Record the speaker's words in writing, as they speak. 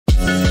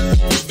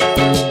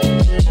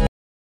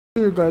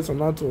you guys on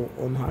how to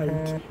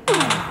unhide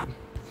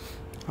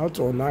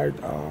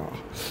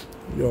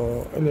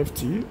your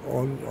NFT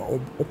on your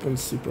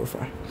OpenSea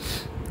profile.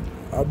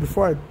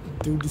 Before I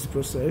do this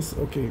process,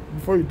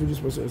 before you do this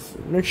process,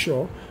 make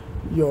sure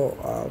your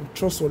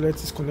Trust Wallet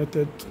is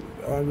connected.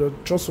 Your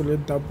Trust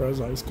Wallet DApp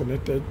browser is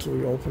connected to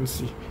your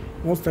OpenSea.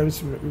 Most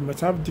times you might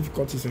have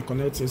difficulties in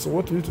connecting. So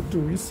what you need to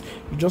do is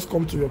you just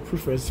come to your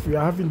preference. If you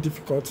are having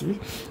difficulty,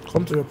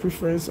 come to your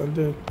preference and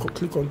then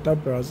click on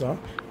DApp browser,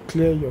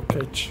 clear your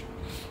cache.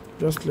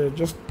 Just clear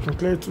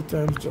it 2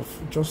 times,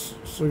 just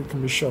so you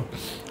can be sure.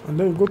 And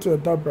then you go to the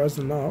DApp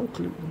browser now.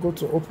 Go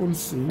to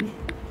OpenSea,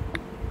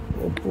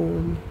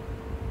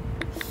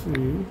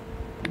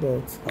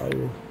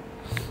 opensea.io,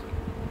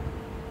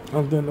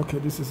 and then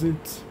this is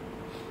it.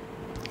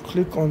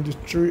 Click on the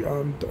tree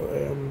and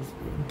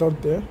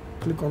dot there.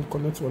 Click on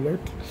Connect Wallet.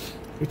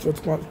 It will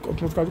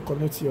automatically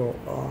connect your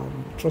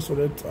Trust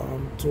Wallet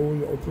to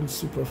your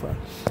OpenSea profile.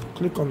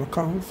 Click on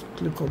Accounts.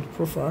 Click on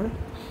Profile.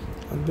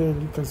 And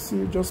then you can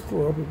see, just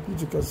scroll up a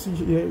bit, you can see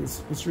here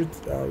it's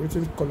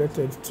written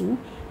collected to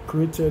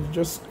created.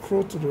 Just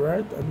scroll to the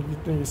right and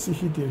then you see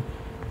hidden.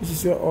 This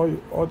is where all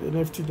the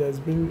NFT that has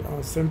been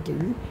sent to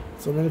you.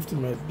 Some NFT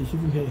might be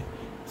hidden here.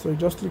 So you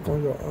just click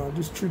on your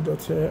this 3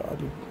 dots here at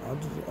the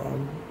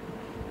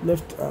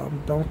left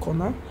down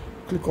corner.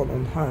 Click on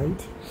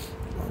unhide,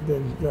 and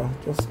then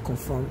just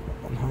confirm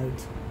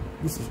unhide.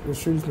 This will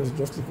show you this message.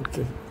 Just click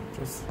OK.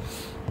 Just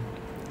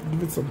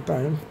give it some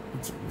time.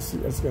 See,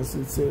 as you can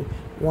see, it say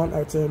one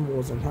item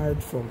was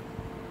unhide from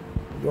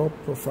your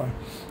profile.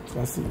 So you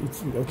can see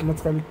it will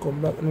automatically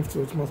come. That NFT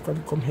will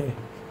automatically come here.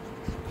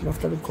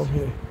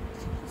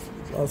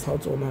 That's how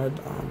to unhide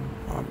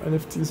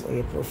NFTs on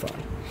your profile.